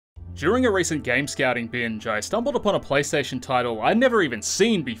During a recent game scouting binge, I stumbled upon a PlayStation title I'd never even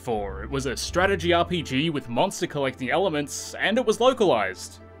seen before. It was a strategy RPG with monster collecting elements, and it was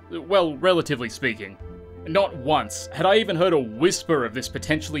localized. Well, relatively speaking. Not once had I even heard a whisper of this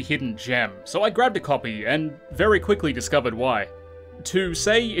potentially hidden gem, so I grabbed a copy and very quickly discovered why. To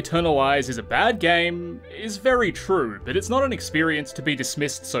say Eternal Eyes is a bad game is very true, but it's not an experience to be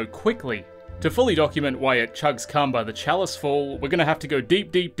dismissed so quickly. To fully document why it chugs cum by the chalice full, we're gonna have to go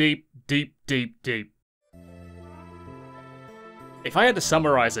deep. If I had to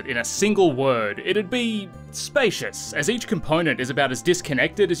summarize it in a single word, it'd be spacious, as each component is about as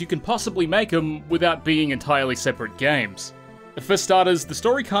disconnected as you can possibly make them without being entirely separate games. For starters, the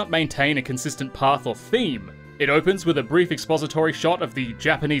story can't maintain a consistent path or theme. It opens with a brief expository shot of the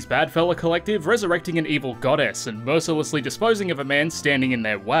Japanese Badfella Collective resurrecting an evil goddess and mercilessly disposing of a man standing in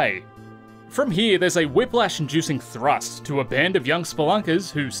their way. From here, there's a whiplash-inducing thrust to a band of young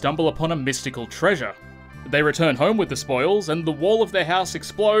spelunkers who stumble upon a mystical treasure. They return home with the spoils, and the wall of their house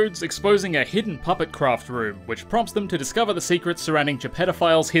explodes, exposing a hidden puppet craft room, which prompts them to discover the secrets surrounding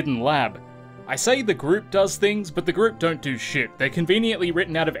Geppetophile's hidden lab. I say the group does things, but the group don't do shit. They're conveniently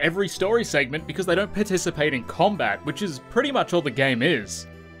written out of every story segment because they don't participate in combat, which is pretty much all the game is.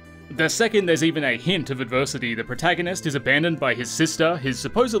 The second there's even a hint of adversity, the protagonist is abandoned by his sister, his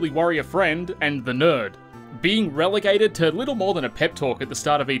supposedly warrior friend, and the nerd. Being relegated to little more than a pep talk at the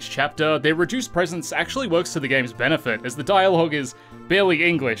start of each chapter, their reduced presence actually works to the game's benefit, as the dialogue is barely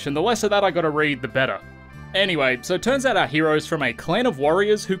English, and the less of that I gotta read, the better. Anyway, so it turns out our heroes from a clan of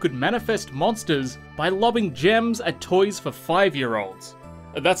warriors who could manifest monsters by lobbing gems at toys for 5-year-olds.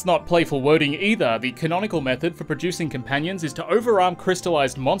 That's not playful wording either. The canonical method for producing companions is to overarm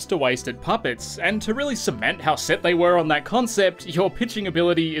crystallized monster waste at puppets, and to really cement how set they were on that concept, your pitching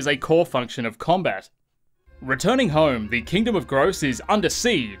ability is a core function of combat. Returning home, the Kingdom of Gross is under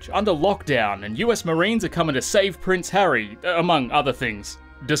siege, under lockdown, and US Marines are coming to save Prince Harry, among other things.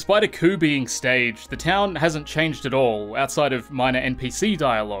 Despite a coup being staged, the town hasn't changed at all, outside of minor NPC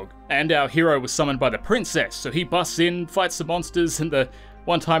dialogue, and our hero was summoned by the princess, so he busts in, fights the monsters, and the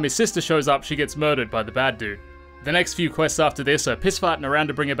one time his sister shows up, she gets murdered by the bad dude. The next few quests after this are piss-farting around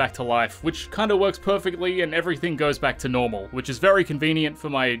to bring her back to life, which kinda works perfectly and everything goes back to normal, which is very convenient for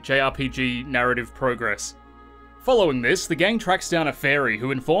my JRPG narrative progress. Following this, the gang tracks down a fairy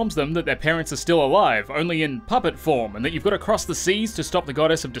who informs them that their parents are still alive, only in puppet form, and that you've got to cross the seas to stop the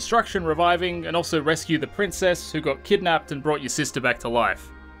goddess of destruction reviving, and also rescue the princess who got kidnapped and brought your sister back to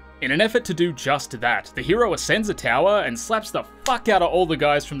life. In an effort to do just that, the hero ascends a tower and slaps the fuck out of all the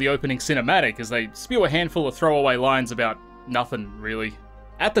guys from the opening cinematic as they spew a handful of throwaway lines about nothing, really.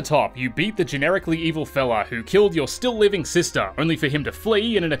 At the top, you beat the generically evil fella who killed your still-living sister, only for him to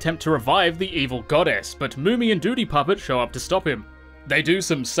flee in an attempt to revive the evil goddess, but Moomy and Duty Puppet show up to stop him. They do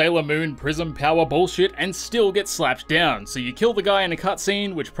some Sailor Moon Prism power bullshit and still get slapped down, so you kill the guy in a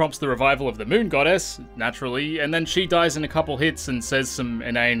cutscene, which prompts the revival of the Moon Goddess, naturally, and then she dies in a couple hits and says some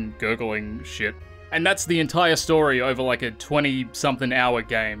inane gurgling shit. And that's the entire story over like a 20-something hour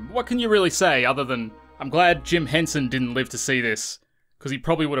game. What can you really say other than, I'm glad Jim Henson didn't live to see this, because he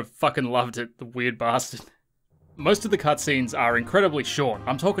probably would have fucking loved it, the weird bastard. Most of the cutscenes are incredibly short.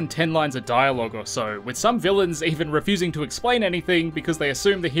 I'm talking 10 lines of dialogue or so, with some villains even refusing to explain anything because they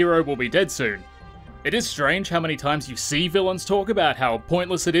assume the hero will be dead soon. It is strange how many times you see villains talk about how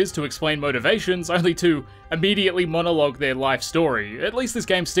pointless it is to explain motivations, only to immediately monologue their life story. At least this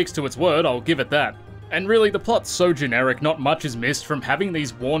game sticks to its word, I'll give it that. And really, the plot's so generic, not much is missed from having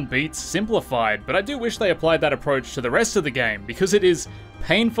these worn beats simplified, but I do wish they applied that approach to the rest of the game, because it is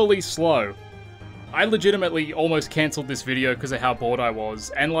painfully slow. I legitimately almost cancelled this video because of how bored I was,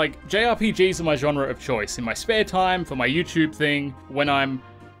 and like, JRPGs are my genre of choice. In my spare time, for my YouTube thing, when I'm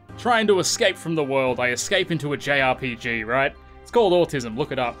trying to escape from the world, I escape into a JRPG, right? It's called autism,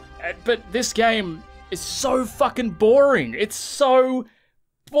 look it up. But this game is so fucking boring. It's so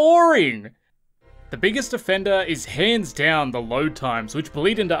boring. The biggest offender is hands down the load times, which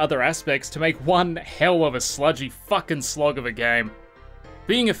bleed into other aspects to make one hell of a sludgy fucking slog of a game.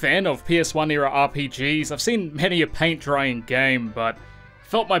 Being a fan of PS1 era RPGs, I've seen many a paint-drying game, but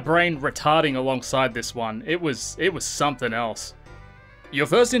felt my brain retarding alongside this one. It was something else. Your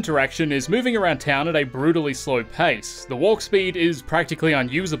first interaction is moving around town at a brutally slow pace. The walk speed is practically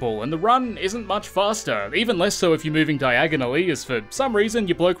unusable, and the run isn't much faster, even less so if you're moving diagonally, as for some reason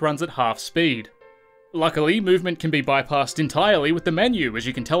your bloke runs at half speed. Luckily, movement can be bypassed entirely with the menu, as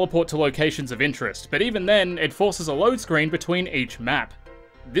you can teleport to locations of interest, but even then, it forces a load screen between each map.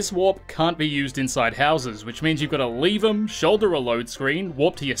 This warp can't be used inside houses, which means you've got to leave them, shoulder a load screen,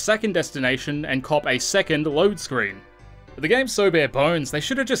 warp to your second destination, and cop a second load screen. The game's so bare bones, they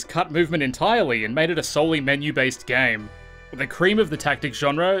should have just cut movement entirely and made it a solely menu-based game. The cream of the tactics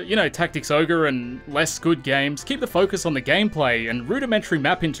genre, you know, Tactics Ogre and less good games, keep the focus on the gameplay and rudimentary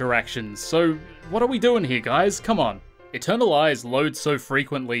map interactions, so what are we doing here, guys? Come on. Eternal Eyes loads so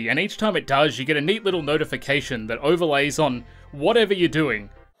frequently, and each time it does, you get a neat little notification that overlays on whatever you're doing.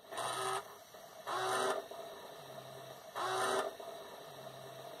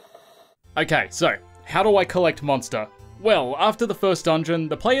 Okay, so, how do I collect monster? Well, after the first dungeon,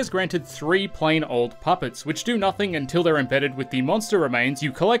 the player's granted 3 plain old puppets, which do nothing until they're embedded with the monster remains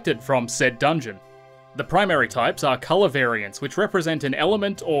you collected from said dungeon. The primary types are colour variants, which represent an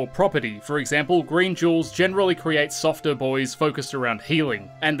element or property. For example, green jewels generally create softer boys focused around healing,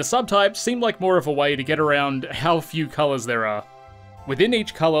 and the subtypes seem like more of a way to get around how few colours there are. Within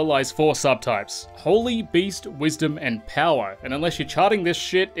each colour lies 4 subtypes: Holy, Beast, Wisdom, and Power, and unless you're charting this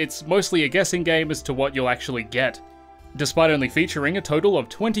shit, it's mostly a guessing game as to what you'll actually get. Despite only featuring a total of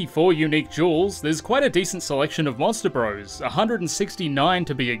 24 unique jewels, there's quite a decent selection of monster bros, 169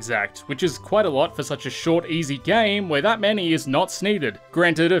 to be exact, which is quite a lot for such a short, easy game where that many is not needed.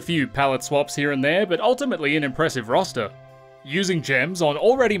 Granted, a few palette swaps here and there, but ultimately an impressive roster. Using gems on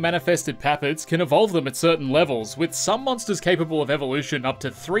already manifested puppets can evolve them at certain levels, with some monsters capable of evolution up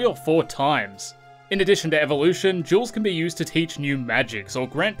to 3 or 4 times. In addition to evolution, jewels can be used to teach new magics or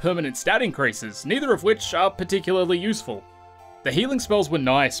grant permanent stat increases, neither of which are particularly useful. The healing spells were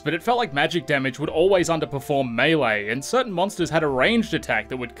nice, but it felt like magic damage would always underperform melee, and certain monsters had a ranged attack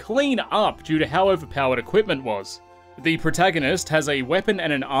that would clean up due to how overpowered equipment was. The protagonist has a weapon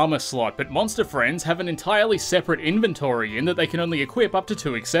and an armor slot, but monster friends have an entirely separate inventory in that they can only equip up to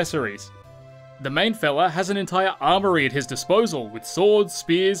 2 accessories. The main fella has an entire armory at his disposal, with swords,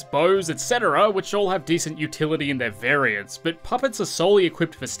 spears, bows, etc., which all have decent utility in their variants, but puppets are solely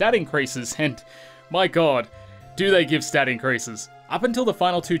equipped for stat increases, and my god, do they give stat increases. Up until the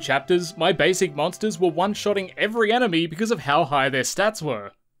final 2 chapters, my basic monsters were one-shotting every enemy because of how high their stats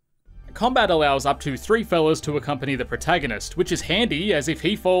were. Combat allows up to 3 fellas to accompany the protagonist, which is handy, as if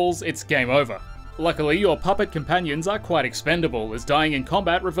he falls, it's game over. Luckily, your puppet companions are quite expendable, as dying in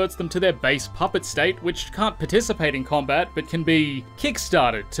combat reverts them to their base puppet state, which can't participate in combat, but can be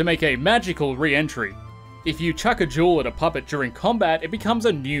kickstarted to make a magical re-entry. If you chuck a jewel at a puppet during combat, it becomes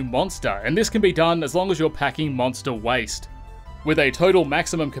a new monster, and this can be done as long as you're packing monster waste. With a total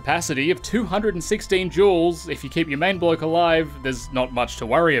maximum capacity of 216 jewels, if you keep your main bloke alive, there's not much to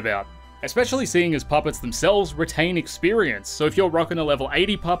worry about. Especially seeing as puppets themselves retain experience, so if you're rocking a level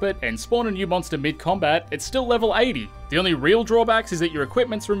 80 puppet and spawn a new monster mid-combat, it's still level 80. The only real drawbacks is that your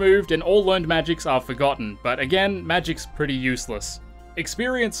equipment's removed and all learned magics are forgotten, but again, magic's pretty useless.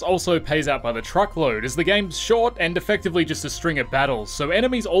 Experience also pays out by the truckload, as the game's short and effectively just a string of battles, so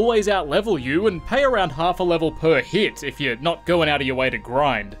enemies always out-level you and pay around half a level per hit if you're not going out of your way to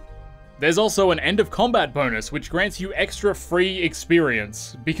grind. There's also an end of combat bonus, which grants you extra free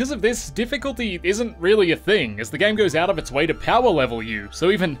experience. Because of this, difficulty isn't really a thing, as the game goes out of its way to power level you,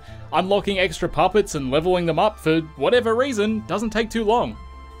 so even unlocking extra puppets and leveling them up for whatever reason doesn't take too long.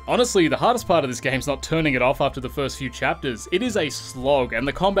 Honestly, the hardest part of this game's not turning it off after the first few chapters. It is a slog, and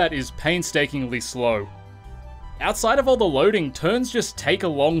the combat is painstakingly slow. Outside of all the loading, turns just take a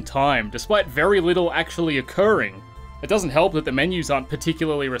long time, despite very little actually occurring. It doesn't help that the menus aren't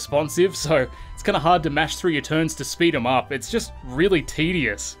particularly responsive, so it's kinda hard to mash through your turns to speed them up. It's just really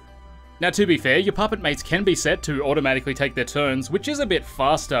tedious. Now, to be fair, your puppet mates can be set to automatically take their turns, which is a bit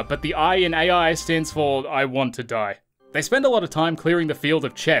faster, but the I in AI stands for I want to die. They spend a lot of time clearing the field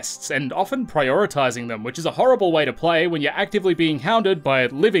of chests, and often prioritizing them, which is a horrible way to play when you're actively being hounded by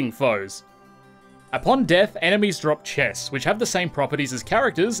living foes. Upon death, enemies drop chests, which have the same properties as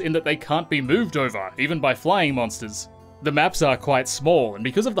characters in that they can't be moved over, even by flying monsters. The maps are quite small, and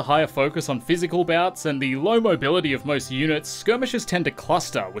because of the higher focus on physical bouts and the low mobility of most units, skirmishes tend to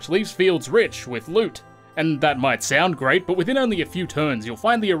cluster, which leaves fields rich with loot. And that might sound great, but within only a few turns, you'll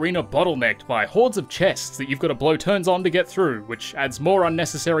find the arena bottlenecked by hordes of chests that you've got to blow turns on to get through, which adds more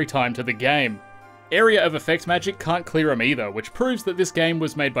unnecessary time to the game. Area of effect magic can't clear them either, which proves that this game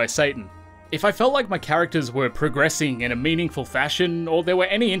was made by Satan. If I felt like my characters were progressing in a meaningful fashion, or there were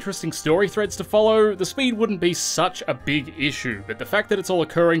any interesting story threads to follow, the speed wouldn't be such a big issue, but the fact that it's all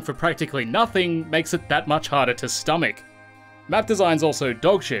occurring for practically nothing makes it that much harder to stomach. Map design's also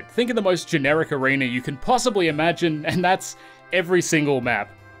dogshit. Think of the most generic arena you can possibly imagine, and that's every single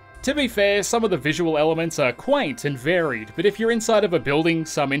map. To be fair, some of the visual elements are quaint and varied, but if you're inside of a building,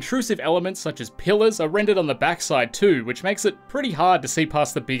 some intrusive elements such as pillars are rendered on the backside too, which makes it pretty hard to see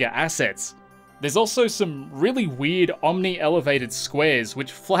past the bigger assets. There's also some really weird omni-elevated squares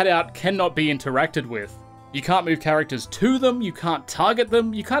which flat out cannot be interacted with. You can't move characters to them, you can't target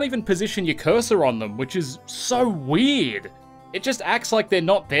them, you can't even position your cursor on them, which is so weird. It just acts like they're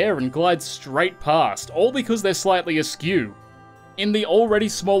not there and glides straight past, all because they're slightly askew. In the already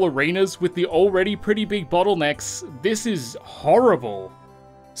small arenas with the already pretty big bottlenecks, this is horrible.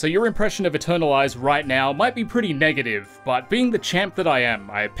 So your impression of Eternal Eyes right now might be pretty negative, but being the champ that I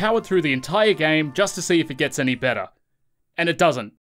am, I powered through the entire game just to see if it gets any better. And it doesn't.